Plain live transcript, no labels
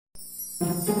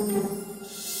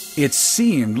It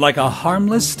seemed like a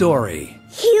harmless story.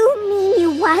 You mean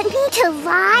you want me to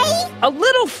lie? A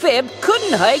little fib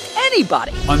couldn't hurt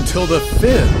anybody. Until the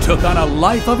fib took on a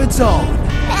life of its own.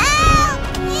 Help!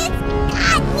 It's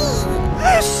got me!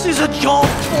 This is a job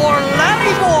for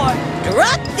Larry Boy.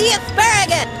 Drop the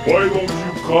asparagus! Why don't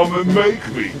you come and make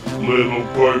me, little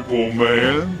purple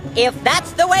man? If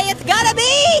that's the way it's gotta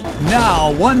be!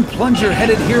 Now, one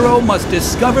plunger-headed hero must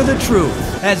discover the truth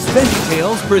as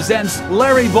VeggieTales presents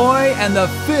Larry Boy and the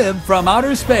Fib from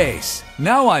Outer Space.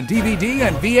 Now on DVD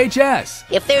and VHS.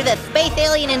 If there's a space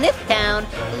alien in this town,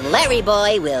 Larry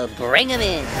Boy will bring him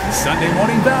in. Sunday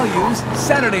morning values,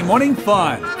 Saturday morning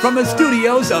fun. From the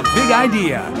studios of Big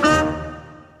Idea.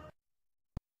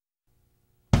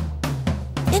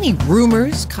 Any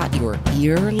rumors caught your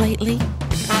ear lately?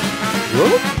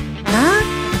 Whoop? Huh?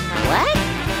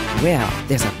 What? Well,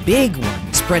 there's a big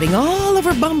one spreading all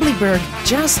over Bumbleberg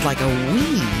just like a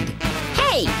weed.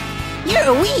 Hey, you're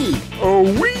a weed. A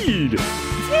weed?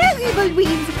 Terrible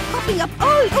weeds popping up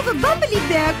all over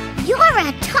Bumbleberg. You're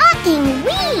a talking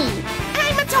weed!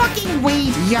 I'm a talking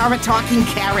weed. You're a talking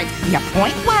carrot. Your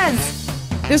point was...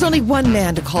 There's only one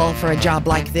man to call for a job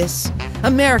like this.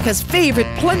 America's favorite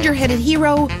plunger-headed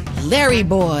hero, Larry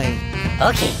Boy.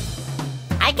 Okay,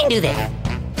 I can do this.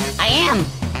 I am,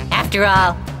 after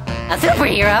all, a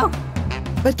superhero.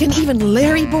 But can even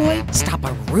Larry Boy stop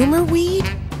a rumor weed?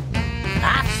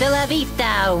 Hasta la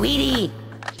vista, weedy.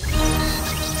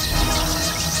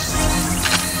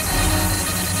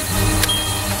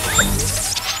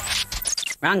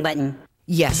 Wrong button.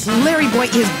 Yes, Larry Boy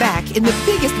is back in the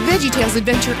biggest VeggieTales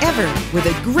adventure ever with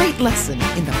a great lesson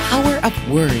in the power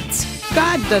of words.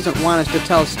 God doesn't want us to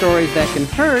tell stories that can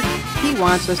hurt. He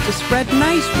wants us to spread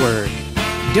nice word.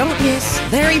 Don't miss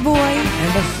Larry Boy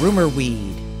and the rumor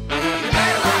weed.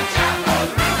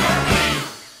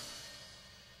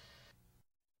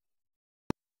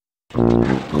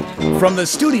 From the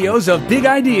studios of Big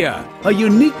Idea, a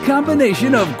unique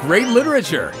combination of great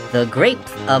literature. The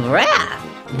Grapes of Wrath.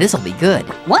 This'll be good.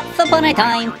 Once upon a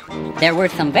time, there were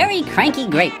some very cranky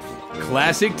grapes.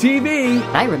 Classic TV.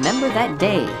 I remember that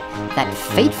day, that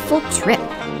fateful trip.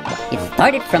 It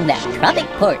started from that tropic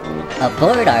port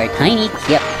aboard our tiny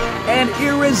ship. And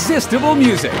irresistible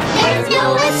music. There's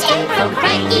no escape from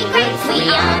cranky grapes. We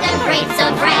are the grapes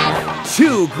of wrath.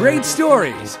 Two great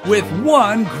stories with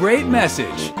one great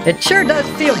message. It sure does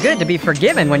feel good to be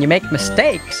forgiven when you make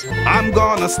mistakes. I'm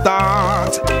gonna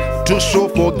start to show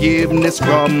forgiveness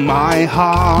from my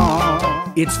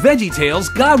heart. It's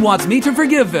VeggieTales, God Wants Me to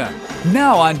Forgive Them.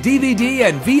 Now on DVD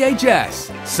and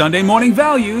VHS. Sunday morning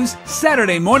values,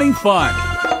 Saturday morning fun.